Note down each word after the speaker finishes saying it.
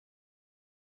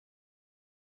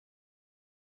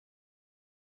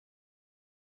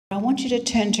I want you to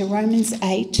turn to Romans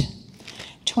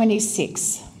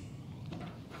 8:26.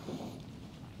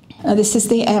 This is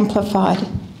the Amplified.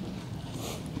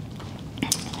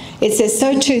 It says,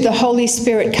 so too the Holy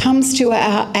Spirit comes to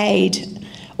our aid,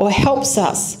 or helps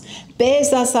us,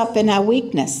 bears us up in our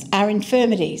weakness, our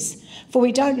infirmities. For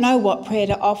we don't know what prayer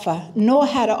to offer, nor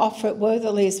how to offer it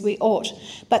worthily as we ought.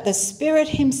 But the Spirit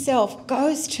himself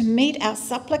goes to meet our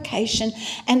supplication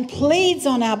and pleads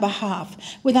on our behalf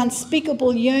with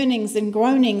unspeakable yearnings and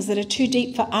groanings that are too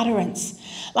deep for utterance.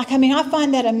 I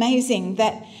find that amazing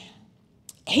that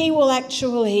he will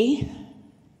actually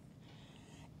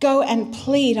go and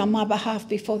plead on my behalf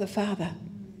before the Father.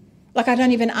 I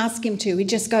don't even ask him to. He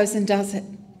just goes and does it.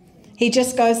 He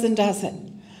just goes and does it.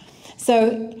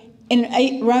 So in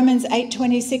Romans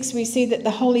 8:26, we see that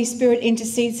the Holy Spirit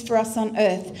intercedes for us on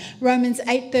earth. Romans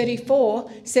 8:34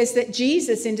 says that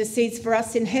Jesus intercedes for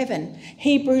us in heaven.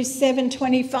 Hebrews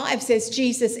 7:25 says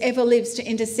Jesus ever lives to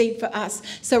intercede for us.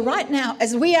 So right now,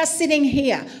 as we are sitting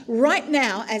here, right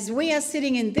now, as we are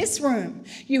sitting in this room,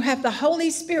 you have the Holy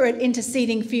Spirit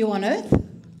interceding for you on earth,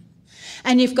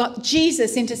 and you've got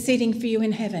Jesus interceding for you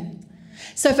in heaven.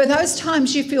 So for those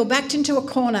times you feel backed into a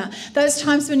corner, those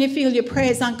times when you feel your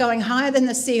prayers aren't going higher than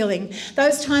the ceiling,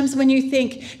 those times when you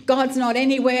think God's not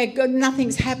anywhere, God,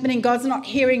 nothing's happening, God's not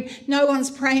hearing, no one's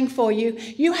praying for you,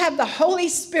 you have the Holy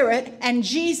Spirit and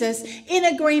Jesus in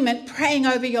agreement praying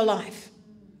over your life.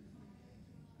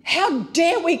 How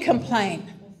dare we complain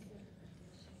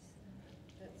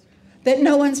that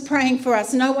no one's praying for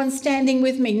us, no one's standing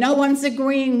with me, no one's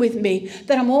agreeing with me,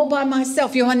 that I'm all by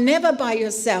myself. You are never by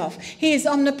yourself. He is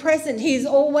omnipresent. He is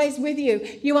always with you.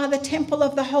 You are the temple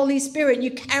of the Holy Spirit. You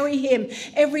carry him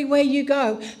everywhere you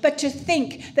go. But to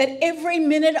think that every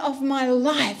minute of my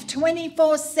life,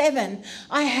 24/7,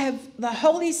 I have the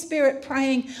Holy Spirit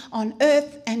praying on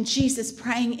earth and Jesus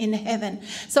praying in heaven.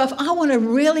 So if I want to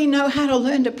really know how to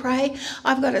learn to pray,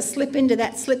 I've got to slip into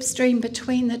that slipstream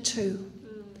between the two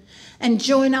and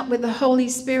join up with the Holy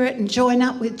Spirit and join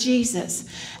up with Jesus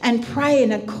and pray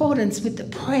in accordance with the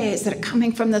prayers that are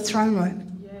coming from the throne room.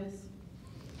 Yes.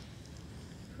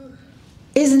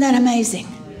 Isn't that amazing?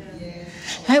 Yes.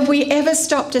 Have we ever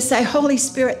stopped to say, Holy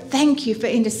Spirit, thank you for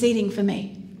interceding for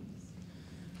me?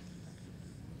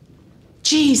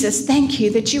 Jesus, thank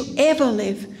you that you ever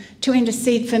live to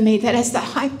intercede for me, that as the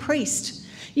high priest,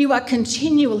 you are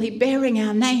continually bearing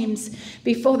our names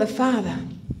before the Father.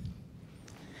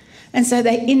 And so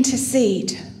they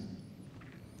intercede.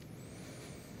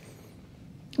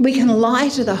 We can lie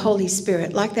to the Holy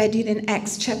Spirit like they did in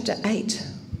Acts chapter 8.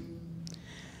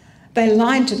 They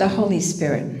lied to the Holy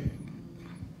Spirit.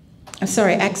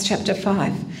 Acts chapter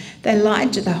 5. They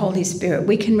lied to the Holy Spirit.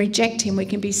 We can reject him. We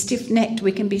can be stiff-necked.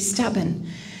 We can be stubborn.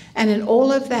 And in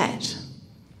all of that,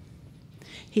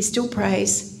 he still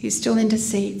prays. He still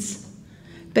intercedes.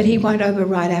 But he won't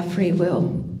override our free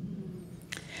will.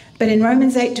 But in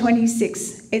Romans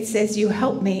 8:26, it says, you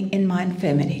help me in my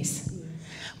infirmities.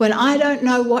 When I don't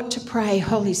know what to pray,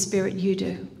 Holy Spirit, you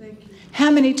do. How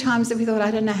many times have we thought,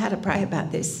 I don't know how to pray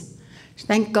about this?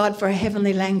 Thank God for a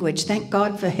heavenly language. Thank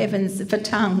God for for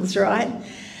tongues, right?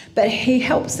 But he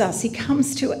helps us. He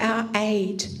comes to our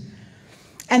aid.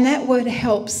 And that word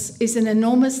helps is an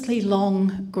enormously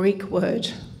long Greek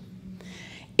word.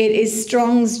 It is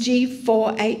Strong's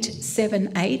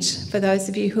G4878, for those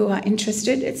of you who are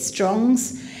interested. It's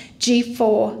Strong's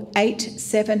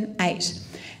G4878.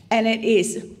 And it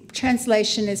is,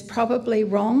 translation is probably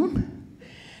wrong,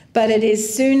 but it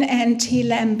is Sun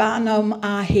antilambanum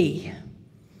ahi,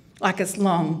 like it's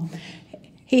long.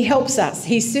 He helps us.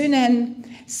 He's Sun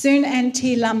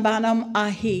antilambanum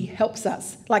ahi, helps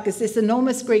us. Like it's this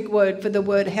enormous Greek word for the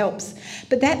word helps.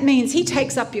 But that means he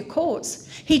takes up your cause.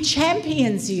 He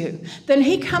champions you. Then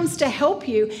he comes to help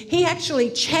you. He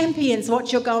actually champions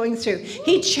what you're going through.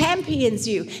 He champions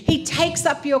you. He takes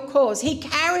up your cause. He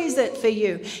carries it for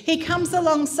you. He comes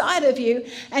alongside of you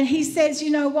and he says, you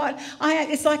know what?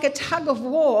 It's like a tug of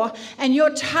war and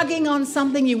you're tugging on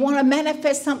something. You want to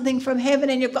manifest something from heaven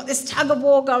and you've got this tug of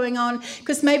war going on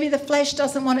because maybe the flesh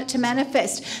doesn't want it to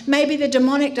manifest. Maybe the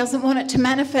demonic doesn't want it to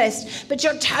manifest. But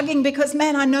you're tugging because,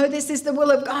 man, I know this is the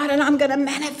will of God and I'm going to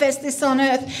manifest this on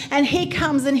earth. And he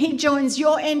comes and he joins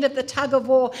your end of the tug of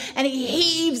war and he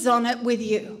heaves on it with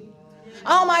you.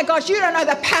 Oh my gosh, you don't know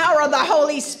the power of the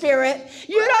Holy Spirit.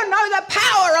 You don't know the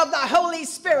power of the Holy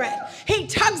Spirit. He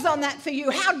tugs on that for you.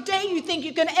 How dare you think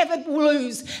you can ever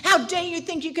lose? How dare you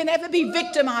think you can ever be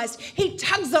victimized? He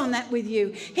tugs on that with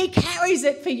you. He carries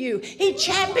it for you. He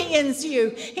champions you.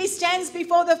 He stands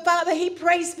before the Father. He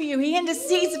prays for you. He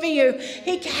intercedes for you.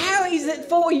 He carries it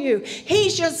for you.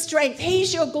 He's your strength.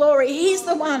 He's your glory. He's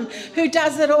the one who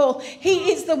does it all.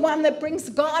 He is the one that brings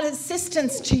God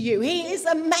assistance to you. He is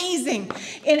amazing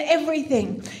in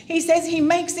everything. He says he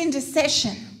makes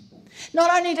intercession. Not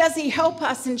only does he help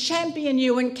us and champion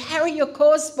you and carry your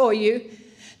cause for you,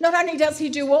 not only does he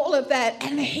do all of that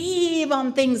and heave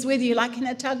on things with you like in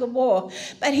a tug of war,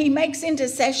 but he makes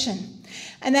intercession.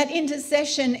 And that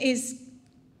intercession is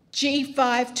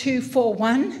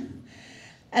G5241.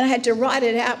 And I had to write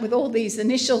it out with all these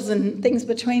initials and things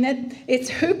between it. It's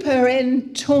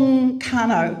Huperen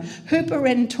Tungkano.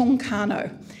 Huperen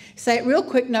Tungkano. Say it real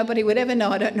quick, nobody would ever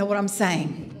know I don't know what I'm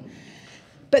saying.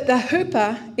 But the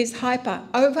hooper is hyper,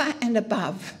 over and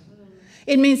above.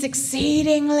 It means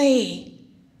exceedingly.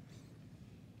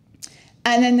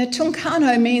 And then the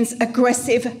Tunkano means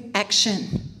aggressive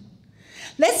action.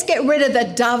 Let's get rid of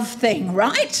the dove thing,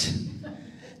 right?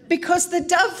 Because the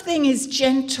dove thing is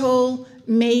gentle,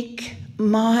 meek,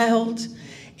 mild,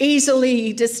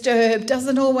 easily disturbed,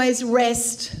 doesn't always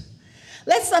rest.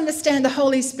 Let's understand the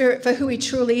Holy Spirit for who he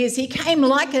truly is. He came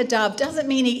like a dove, doesn't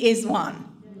mean he is one.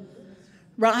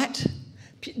 Right?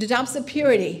 The doves are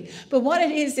purity. But what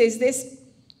it is this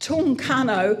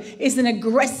Tungkano is an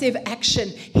aggressive action.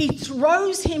 He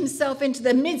throws himself into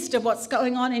the midst of what's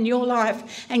going on in your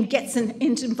life and gets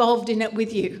involved in it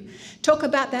with you. Talk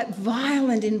about that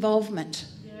violent involvement.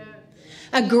 Yeah.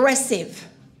 Aggressive.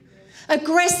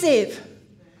 Aggressive.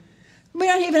 We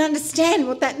don't even understand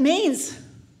what that means.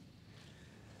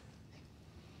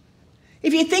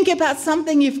 If you think about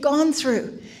something you've gone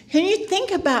through, can you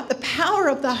think about the power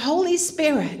of the Holy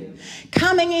Spirit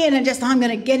coming in and just, I'm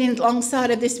going to get in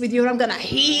alongside of this with you and I'm going to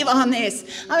heave on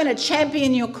this. I'm going to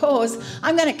champion your cause.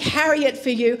 I'm going to carry it for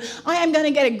you. I am going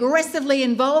to get aggressively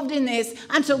involved in this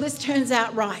until this turns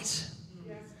out right.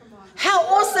 Yes, how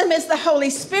awesome is the Holy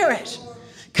Spirit?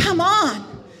 Come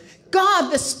on.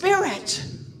 God, the Spirit.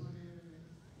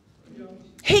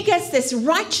 He gets this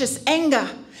righteous anger,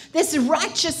 this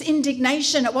righteous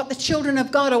indignation at what the children of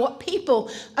God or what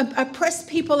people, oppressed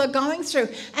people are going through.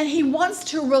 And he wants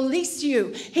to release you.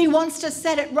 He wants to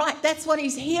set it right. That's what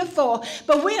he's here for.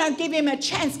 But we don't give him a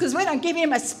chance because we don't give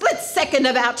him a split second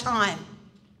of our time.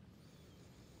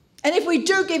 And if we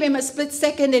do give him a split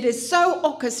second, it is so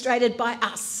orchestrated by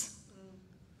us.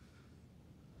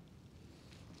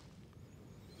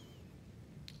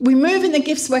 We move in the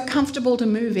gifts we're comfortable to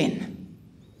move in.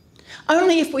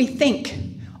 Only if we think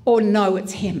or know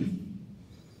it's him.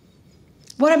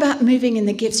 What about moving in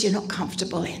the gifts you're not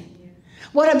comfortable in?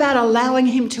 What about allowing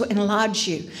him to enlarge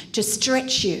you, to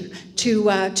stretch you, to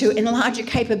enlarge your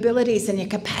capabilities and your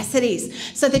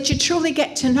capacities so that you truly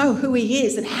get to know who he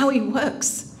is and how he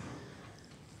works?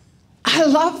 I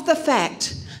love the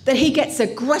fact that he gets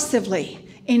aggressively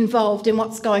involved in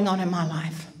what's going on in my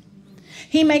life.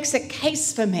 He makes a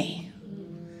case for me.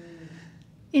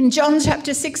 In John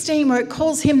chapter 16, where it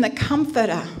calls him the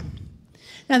Comforter.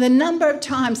 Now, the number of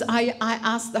times I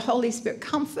ask the Holy Spirit,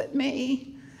 comfort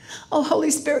me. Oh,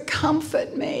 Holy Spirit,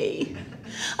 comfort me.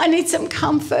 I need some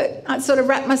comfort. I'd sort of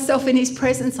wrap myself in his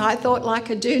presence, I thought, like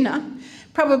a doona.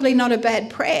 Probably not a bad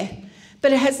prayer,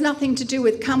 but it has nothing to do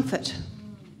with comfort.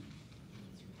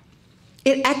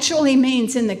 It actually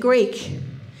means in the Greek,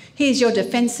 he's your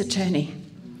defense attorney.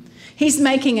 He's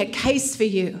making a case for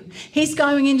you. He's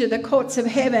going into the courts of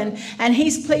heaven and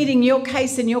he's pleading your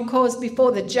case and your cause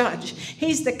before the judge.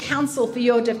 He's the counsel for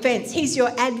your defense. He's your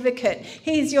advocate.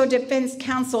 He's your defense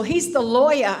counsel. He's the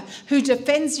lawyer who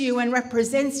defends you and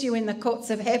represents you in the courts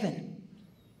of heaven.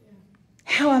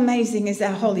 How amazing is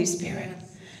our Holy Spirit?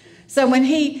 So when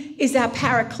he is our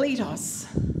parakletos,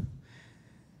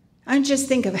 don't just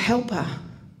think of helper,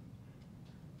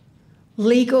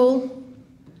 legal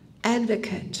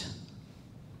advocate,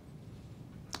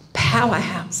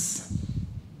 powerhouse,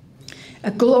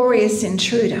 a glorious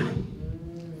intruder.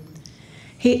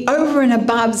 He over and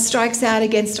above strikes out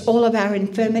against all of our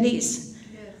infirmities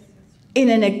in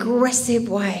an aggressive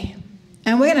way.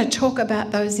 And we're going to talk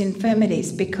about those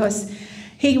infirmities because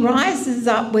he rises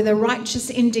up with a righteous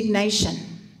indignation.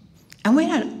 And we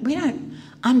don't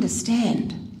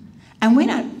understand. And we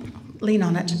don't lean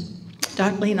on it.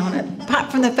 Don't lean on it.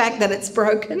 Apart from the fact that it's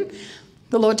broken,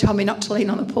 the Lord told me not to lean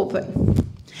on the pulpit.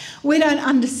 We don't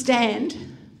understand.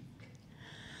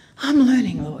 I'm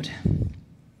learning, Lord.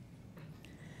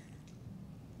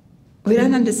 We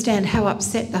don't understand how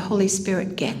upset the Holy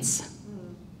Spirit gets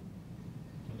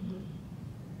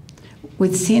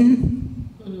with sin,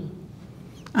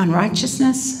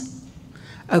 unrighteousness,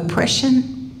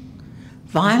 oppression,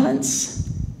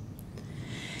 violence.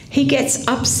 He gets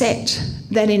upset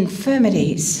that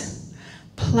infirmities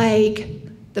plague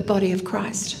the body of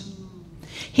Christ.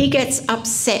 He gets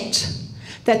upset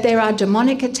that there are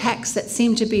demonic attacks that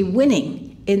seem to be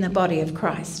winning in the body of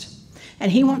Christ.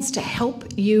 And he wants to help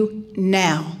you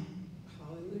now.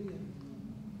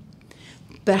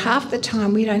 But half the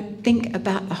time we don't think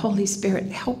about the Holy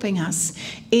Spirit helping us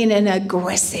in an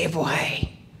aggressive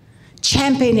way,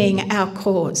 championing our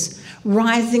cause,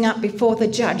 rising up before the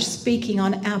judge, speaking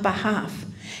on our behalf.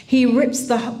 He rips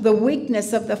the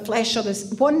weakness of the flesh, or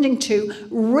wanting to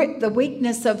rip the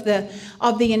weakness of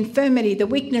the infirmity, the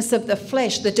weakness of the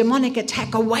flesh, the demonic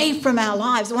attack away from our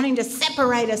lives, wanting to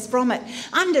separate us from it.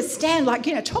 Understand,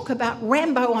 talk about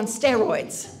Rambo on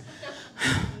steroids.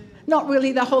 Not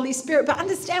really the Holy Spirit, but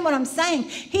understand what I'm saying.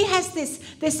 He has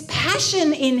this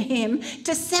passion in him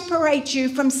to separate you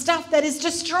from stuff that is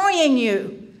destroying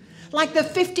you, like the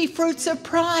 50 fruits of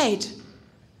pride.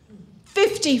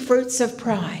 50 fruits of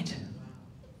pride.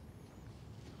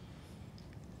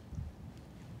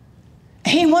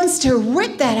 He wants to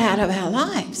rip that out of our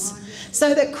lives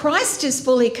so that Christ is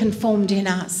fully conformed in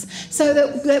us, so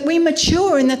that we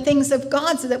mature in the things of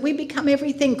God, so that we become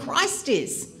everything Christ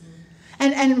is,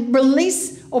 and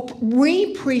release or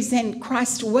represent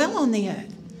Christ well on the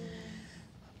earth.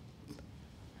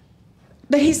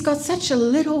 But he's got such a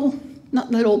little,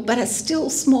 not little, but a still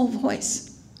small voice.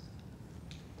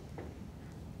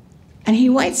 And he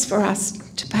waits for us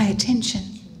to pay attention.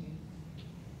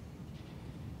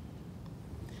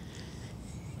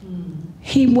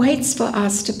 He waits for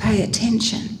us to pay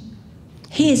attention.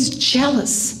 He is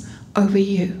jealous over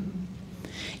you.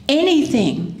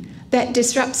 Anything that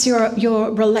disrupts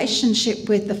your relationship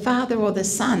with the Father or the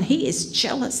Son, he is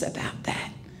jealous about that.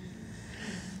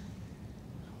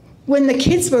 When the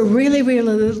kids were really,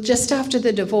 really little, just after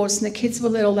the divorce, and the kids were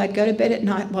little, they'd go to bed at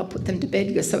night. Well, I put them to bed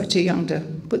because they were too young to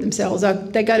put themselves.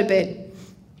 They'd go to bed.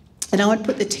 And I would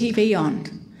put the TV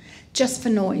on just for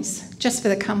noise, just for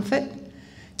the comfort,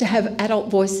 to have adult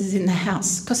voices in the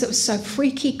house, because it was so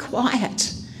freaky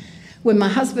quiet. When my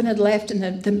husband had left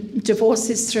and the divorce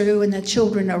is through and the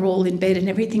children are all in bed and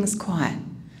everything's quiet.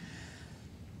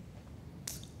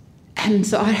 And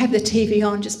so I'd have the TV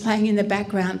on, just playing in the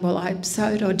background while I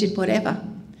sewed or did whatever.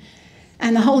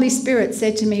 And the Holy Spirit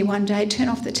said to me one day, turn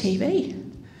off the TV.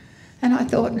 And I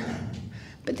thought,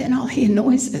 but then I'll hear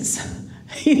noises.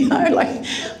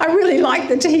 I really like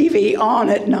the TV on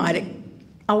at night.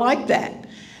 I like that.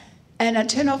 And I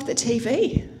turned off the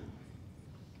TV.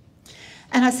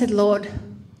 And I said, Lord,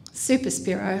 Super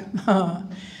Spiro,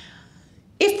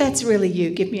 if that's really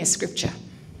you, give me a scripture.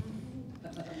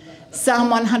 Psalm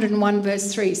 101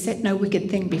 verse 3, set no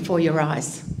wicked thing before your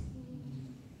eyes.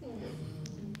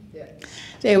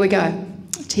 There we go.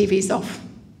 TV's off.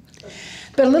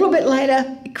 But a little bit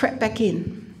later, it crept back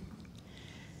in.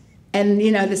 And,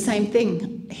 the same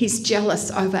thing. He's jealous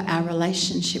over our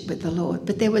relationship with the Lord.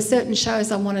 But there were certain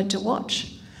shows I wanted to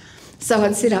watch. So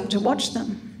I'd sit up to watch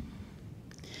them.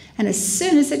 And as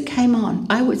soon as it came on,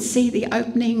 I would see the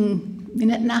opening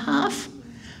minute and a half.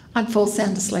 I'd fall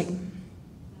sound asleep.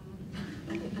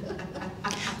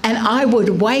 And I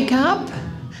would wake up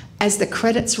as the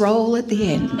credits roll at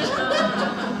the end.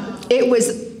 It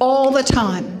was all the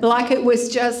time, like it was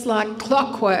just like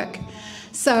clockwork.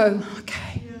 So,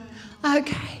 okay.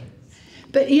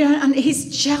 But, and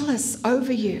he's jealous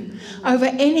over you, over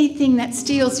anything that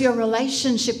steals your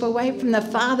relationship away from the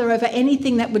Father, over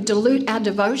anything that would dilute our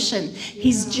devotion.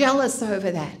 He's jealous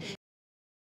over that.